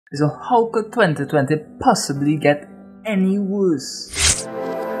So how could 2020 possibly get any worse?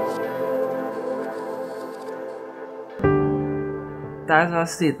 That's a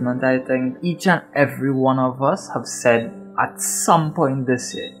statement I think each and every one of us have said at some point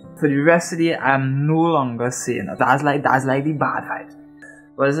this year. For the rest of the year, I'm no longer saying that. That's like the bad vibes.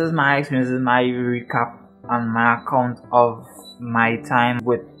 But this is my experience, this is my recap and my account of my time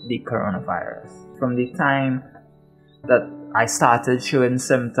with the coronavirus. From the time that I started showing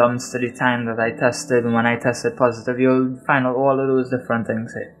symptoms to the time that I tested, and when I tested positive, you'll find out all of those different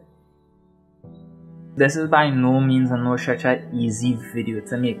things here. This is by no means and no stretch an easy video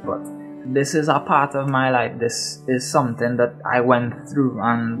to make, but this is a part of my life. This is something that I went through,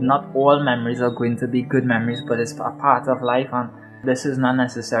 and not all memories are going to be good memories, but it's a part of life, and this is not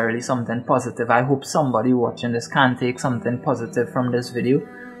necessarily something positive. I hope somebody watching this can take something positive from this video,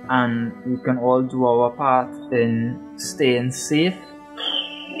 and we can all do our part in staying safe.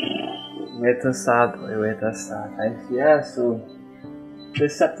 Where to start? Yeah, so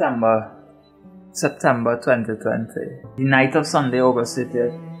this September 2020, the night of Sunday, August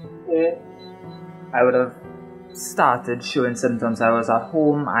 30th, I would have started showing symptoms. I was at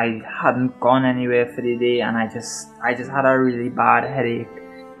home, I hadn't gone anywhere for the day, and I just had a really bad headache,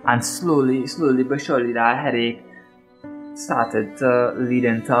 and slowly but surely that headache started to lead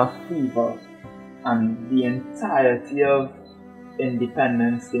into a fever, and the entirety of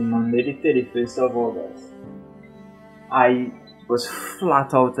Independence Day, Monday the 31st of August, I was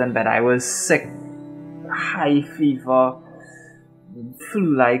flat out in bed. I was sick, high fever,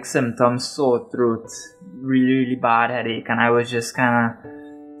 flu-like symptoms, sore throat, really bad headache, and I was just kind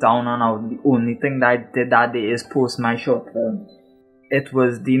of down and out. The only thing that I did that day is post my short film. It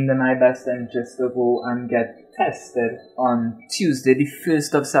was deemed in my best interest to go and get tested on Tuesday, the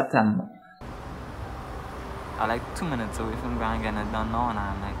 1st of September. I'm like 2 minutes away from going getting it done now, and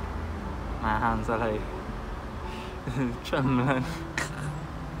I'm like, my hands are like trembling.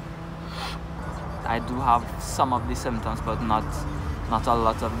 I do have some of the symptoms, but not a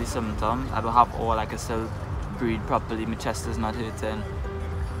lot of the symptoms. I don't have all. I can still breathe properly. My chest is not hurting.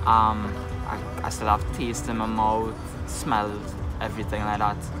 I still have taste in my mouth, smells, everything like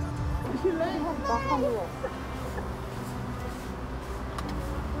that.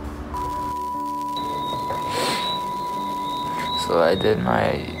 So I did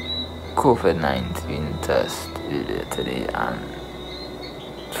my COVID-19 test earlier today, and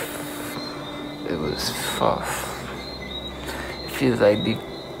it was tough. It feels like the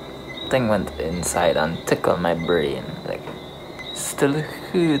thing went inside and tickled my brain. Like, it still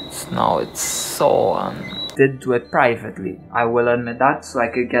hurts now, it's sore, and did do it privately, I will admit that, so I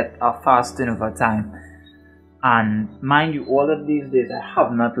could get a fast turnover time. And mind you, all of these days I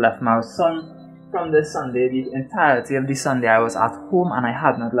have not left my house. From this Sunday, the entirety of the Sunday I was at home and I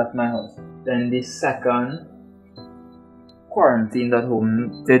had not left my house. Then the second, quarantined at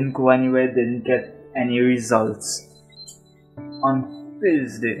home, didn't go anywhere, didn't get any results. On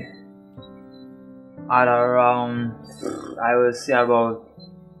Thursday, at around, I would say about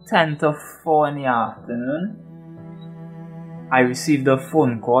 10 to 4 in the afternoon, I received a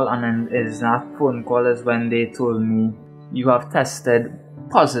phone call, and then it's that phone call is when they told me, you have tested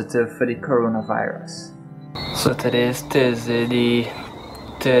positive for the coronavirus. So today is Thursday, the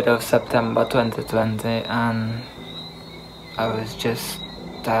 3rd of September 2020, and I was just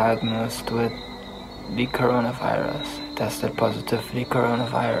diagnosed with the coronavirus. I tested positive for the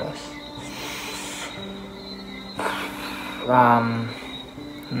coronavirus.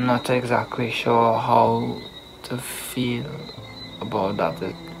 Not exactly sure how to feel about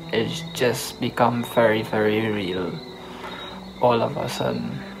that. It's just become very real all of a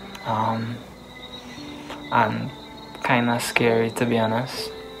sudden, and kind of scary, to be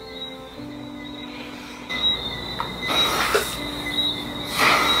honest.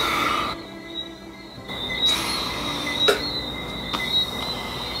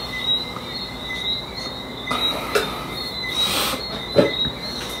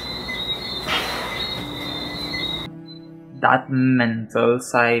 That mental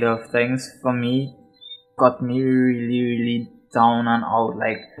side of things for me got me really down and out.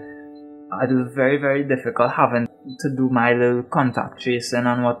 Like, it was very difficult having to do my little contact tracing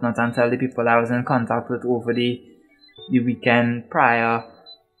and whatnot and tell the people I was in contact with over the weekend prior,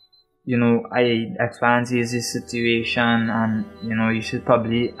 you know, I experienced this situation, and you know, you should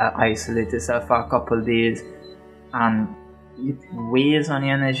probably isolate yourself for a couple days, and it weighs on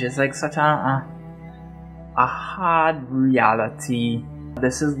you, and it's just like such a hard reality.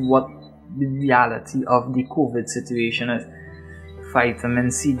 This is what the reality of the COVID situation is.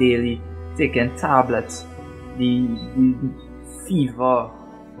 Vitamin C daily, taking tablets, the fever,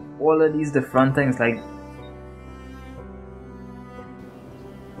 all of these different things, like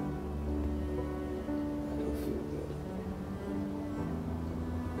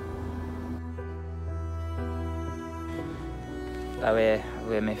that way I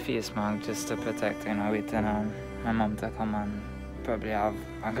wear my face mask just to protect, you know, waiting on my mom to come and probably have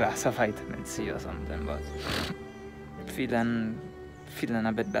a glass of vitamin C or something, but feeling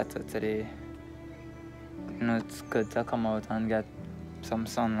a bit better today. You know, it's good to come out and get some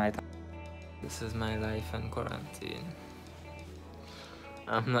sunlight. This is my life in quarantine.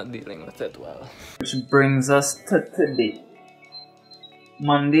 I'm not dealing with it well. Which brings us to today,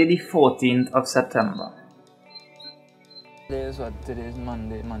 Monday the 14th of September. Today is what? Today is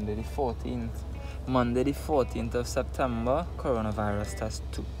Monday the 14th. Monday the 14th of September, coronavirus test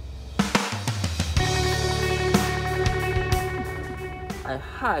 2. I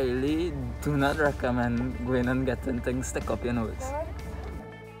highly do not recommend going and getting things stuck up your nose.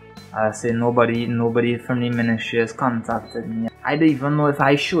 I say nobody from the ministry has contacted me. I don't even know if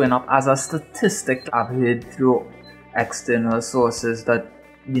I showing up as a statistic. I've heard through external sources that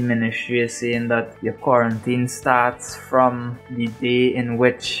the ministry is saying that your quarantine starts from the day in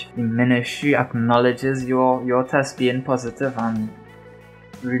which the ministry acknowledges your test being positive, and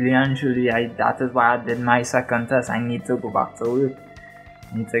really and truly that is why I did my second test. I need to go back to work.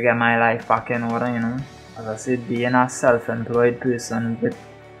 I need to get my life back in order, you know. As I said, being a self-employed person with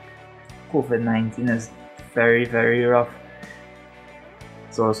COVID-19 is very, very rough.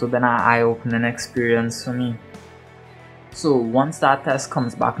 It's also been an eye-opening experience for me. So once that test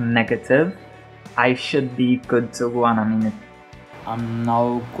comes back negative, I should be good to go, and I mean it. I'm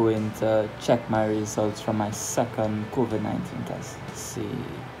now going to check my results from my second COVID-19 test. See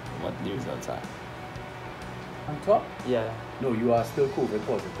what the results are. On top? Yeah. No, you are still COVID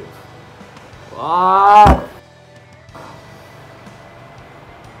positive. Ah!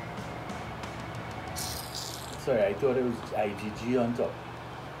 Sorry, I thought it was IgG on top.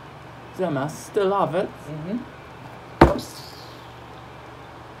 So I still have it.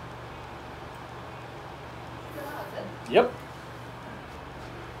 Yep.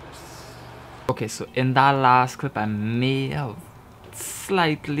 Okay, so in that last clip, I may have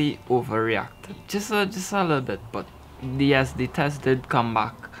slightly overreacted, just a little bit, but yes, the test did come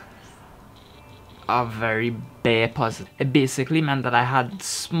back a very bare positive. It basically meant that I had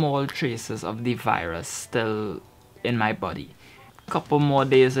small traces of the virus still in my body. Couple more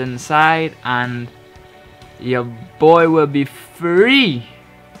days inside and your boy will be free.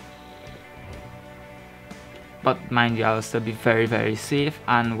 But mind you, I'll still be very, very safe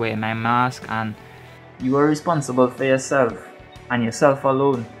and wear my mask. And you are responsible for yourself and yourself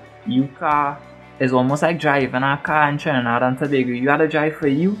alone. It's almost like driving a car in Trinidad and Tobago. You gotta drive for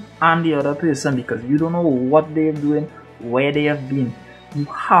you and the other person, because you don't know what they're doing, where they have been. You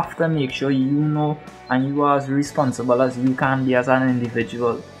have to make sure you know and you are as responsible as you can be as an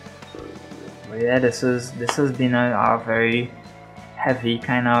individual. But yeah, this has been a very heavy,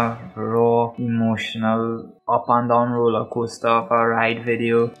 kind of raw, emotional, up and down roller coaster of a ride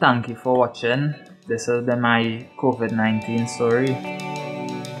video. Thank you for watching. This has been my COVID-19 story.